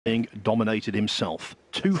being dominated himself.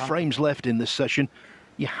 2 frames left in this session.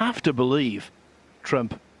 You have to believe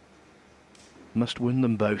Trump must win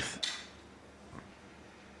them both.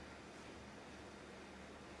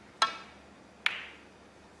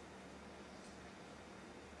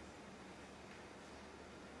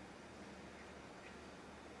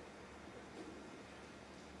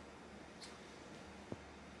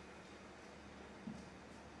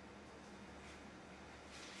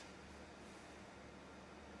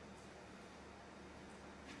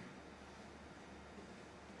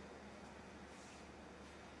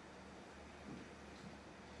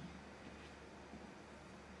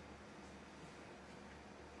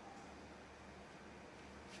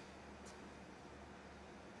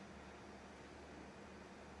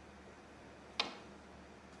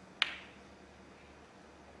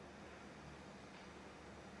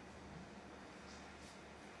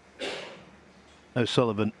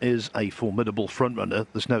 O'Sullivan is a formidable frontrunner,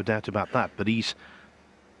 there's no doubt about that, but he's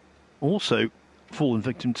also fallen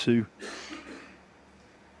victim to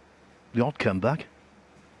the odd comeback.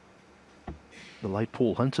 The late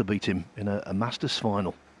Paul Hunter beat him in a Masters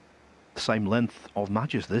final. The same length of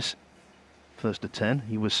match as this. First to 10,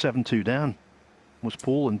 he was 7-2 down, was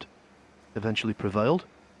Paul, and eventually prevailed.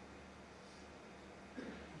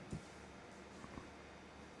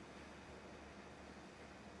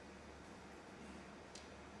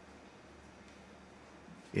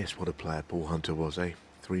 Yes, what a player Paul Hunter was, eh?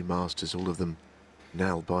 3 Masters, all of them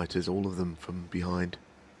nail biters, all of them from behind.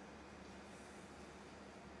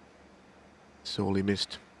 Sorely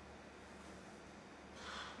missed.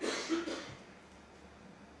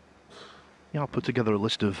 Yeah, I put together a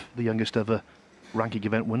list of the youngest ever ranking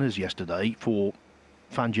event winners yesterday for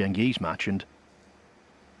Fan Zhengyi's match, and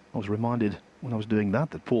I was reminded when I was doing that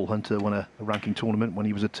Paul Hunter won a ranking tournament when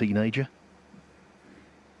he was a teenager.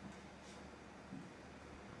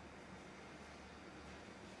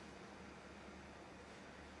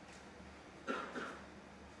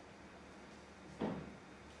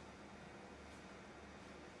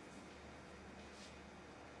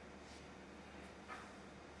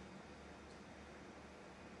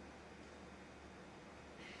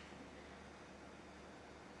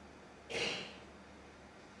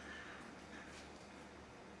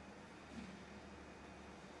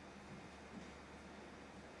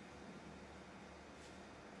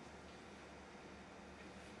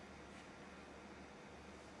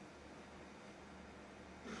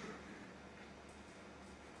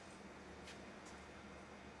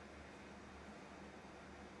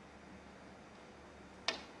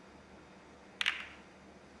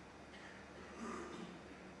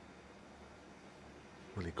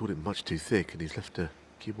 Well, he got it much too thick, and he's left a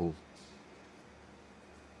cue ball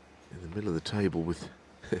in the middle of the table with,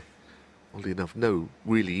 oddly enough, no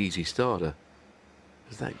really easy starter.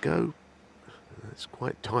 Does that go? It's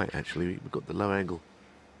quite tight, actually. We've got the low angle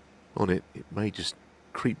on it. It may just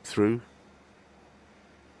creep through.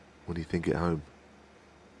 What do you think at home?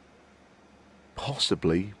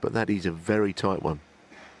 Possibly, but that is a very tight one.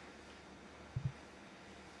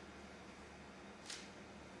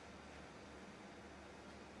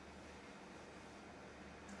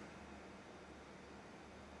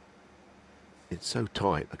 It's so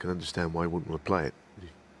tight, I can understand why he wouldn't want to play it.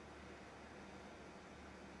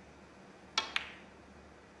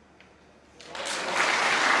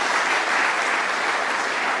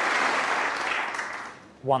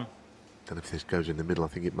 One. Don't know if this goes in the middle, I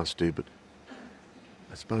think it must do, but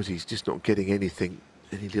I suppose he's just not getting anything,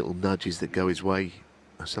 any little nudges that go his way.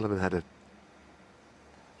 O'Sullivan had an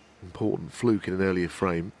important fluke in an earlier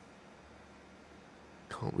frame.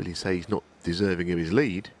 Can't really say he's not deserving of his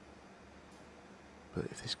lead. But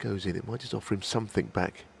if this goes in, it might just offer him something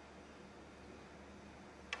back.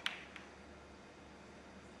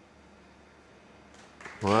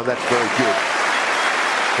 Well, that's very good.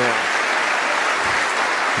 Now,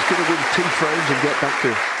 he's going to win 2 frames and get back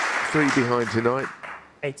to 3 behind tonight.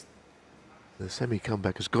 8. The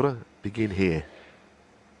semi-comeback has got to begin here.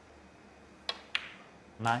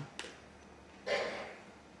 9.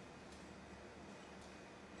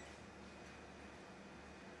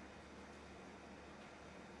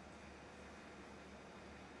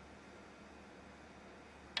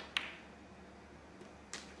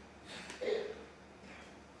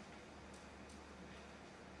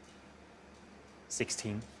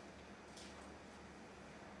 16.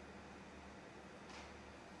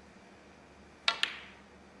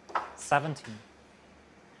 17.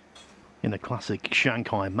 In a classic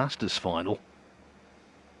Shanghai Masters final,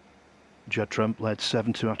 Judd Trump led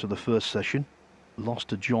 7-2 after the first session, lost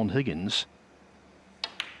to John Higgins,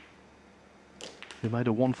 who made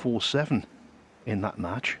a 147 in that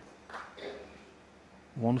match.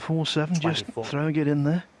 147, just 24. throwing it in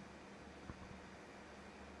there.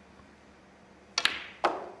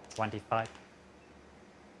 25.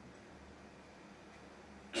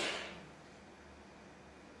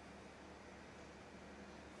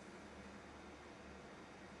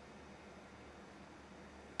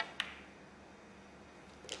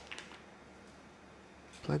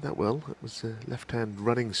 Played that well. It was a left-hand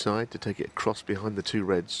running side to take it across behind the two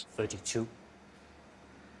reds. 32.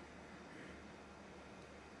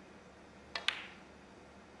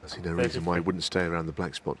 I see no reason why he wouldn't stay around the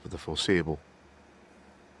black spot for the foreseeable.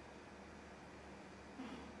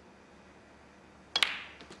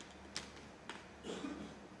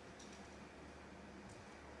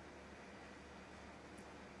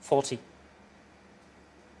 $40.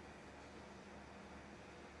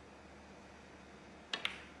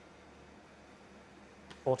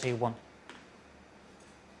 41.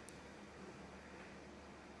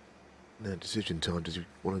 Now decision time. Does he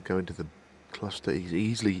want to go into the cluster? He's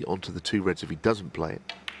easily onto the two reds if he doesn't play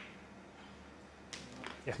it.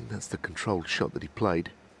 Yeah. I think that's the controlled shot that he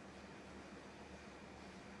played.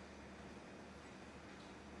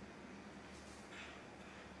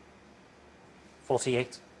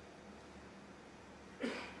 $48.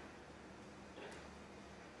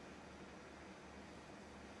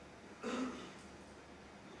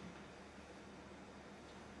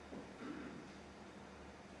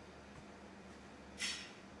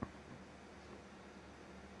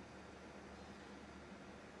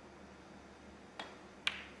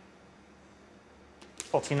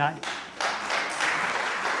 49.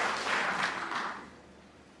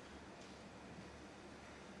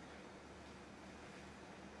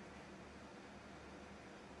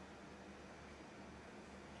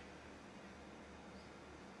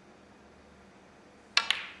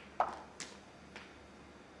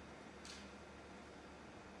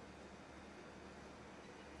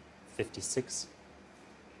 $56.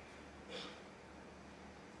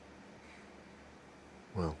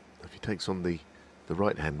 Well, if he takes on the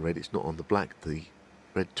right-hand red, it's not on the black, the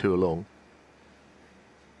red two along.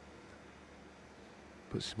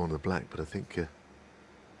 Puts him on the black, but I think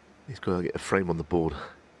he's got to get a frame on the board.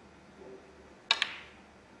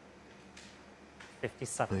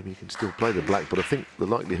 57. Maybe he can still play the black, but I think the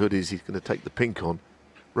likelihood is he's going to take the pink on.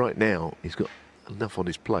 Right now, he's got enough on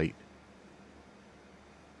his plate.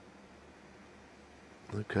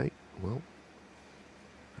 Okay, well,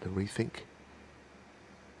 had a rethink.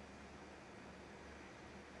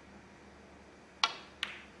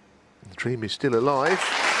 The dream is still alive.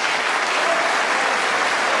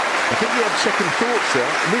 I think he had second thoughts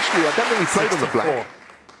there. Initially, I don't think he played on the black.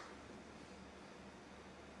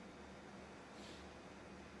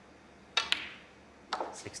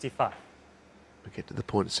 65. We get to the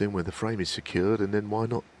point soon where the frame is secured, and then why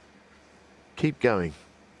not keep going?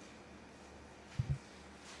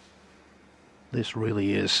 This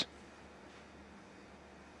really is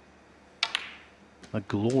a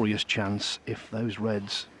glorious chance if those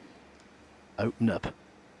reds open up.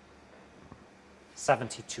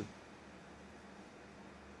 72.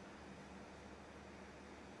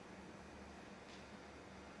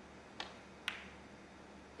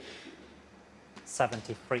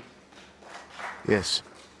 $73. Yes.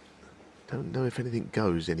 Don't know if anything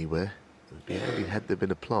goes anywhere. It'd be handy had there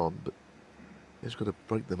been a plant, but he's got to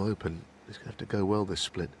break them open. It's going to have to go well, this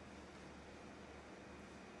split.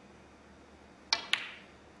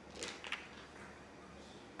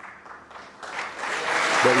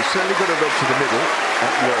 Well, he's certainly got a red to the middle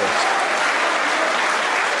at worst.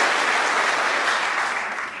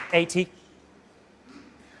 80.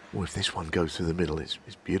 Well, if this one goes through the middle, it's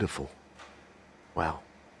beautiful. Wow.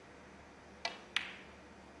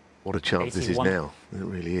 What a chance 81. this is now. It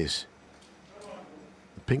really is.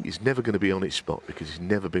 The pink is never going to be on its spot because it's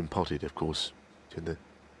never been potted, of course, in the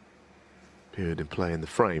period in play in the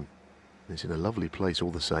frame. It's in a lovely place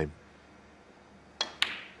all the same.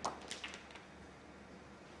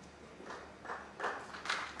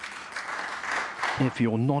 If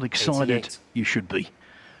you're not excited, 88. you should be.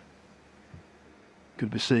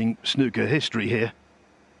 Could be seeing snooker history here.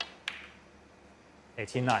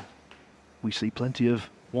 89. We see plenty of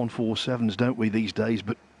 147s, don't we, these days,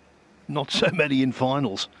 but not so many in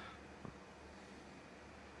finals.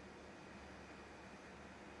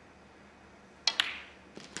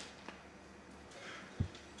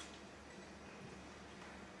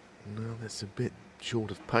 No, that's a bit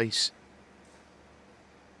short of pace.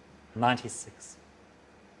 96.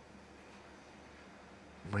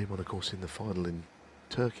 Raymond, of course, in the final in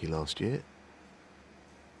Turkey last year.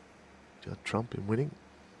 Judd Trump in winning.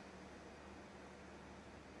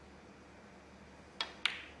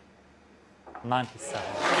 97.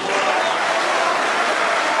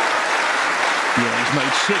 Yeah, he's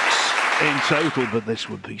made 6 in total, but this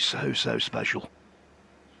would be so special.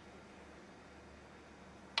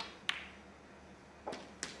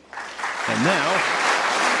 And now,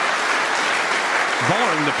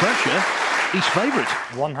 barring the pressure, he's favourite.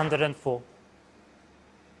 104.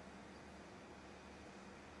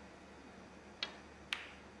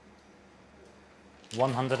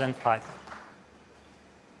 $105.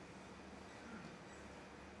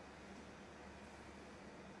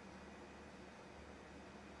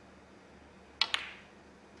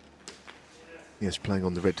 Yes, playing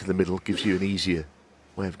on the red to the middle gives you an easier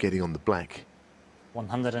way of getting on the black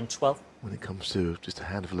 112. when it comes to just a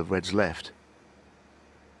handful of reds left.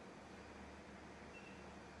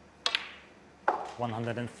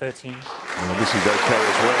 113. Well, this is okay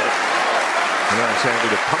as well. And that's able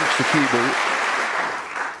to punch the cue ball.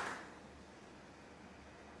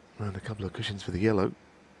 And a couple of cushions for the yellow.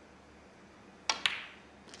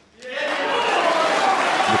 The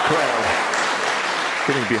crowd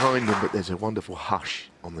getting behind him, but there's a wonderful hush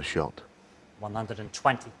on the shot.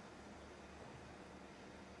 120.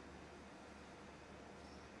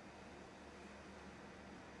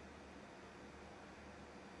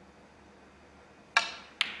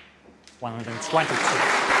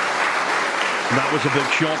 That was a big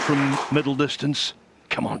shot from middle distance.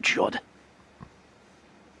 Come on, Judd.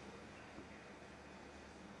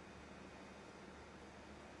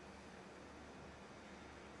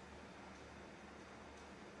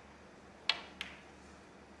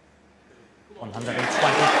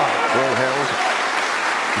 Well held.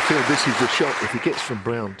 You feel this is the shot. If he gets from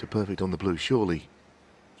brown to perfect on the blue, surely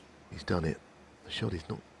he's done it. The shot is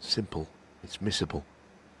not simple, it's missable.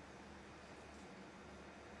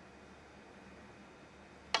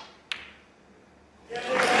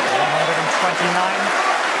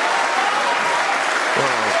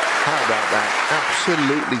 Well, how about that?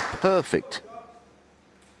 Absolutely perfect.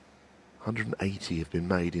 180 have been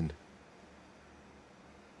made in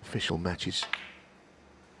official matches.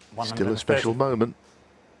 Still a special moment.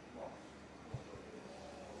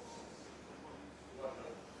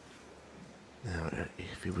 Now,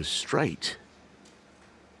 if it was straight,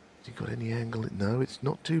 has he got any angle? No, it's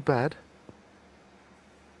not too bad.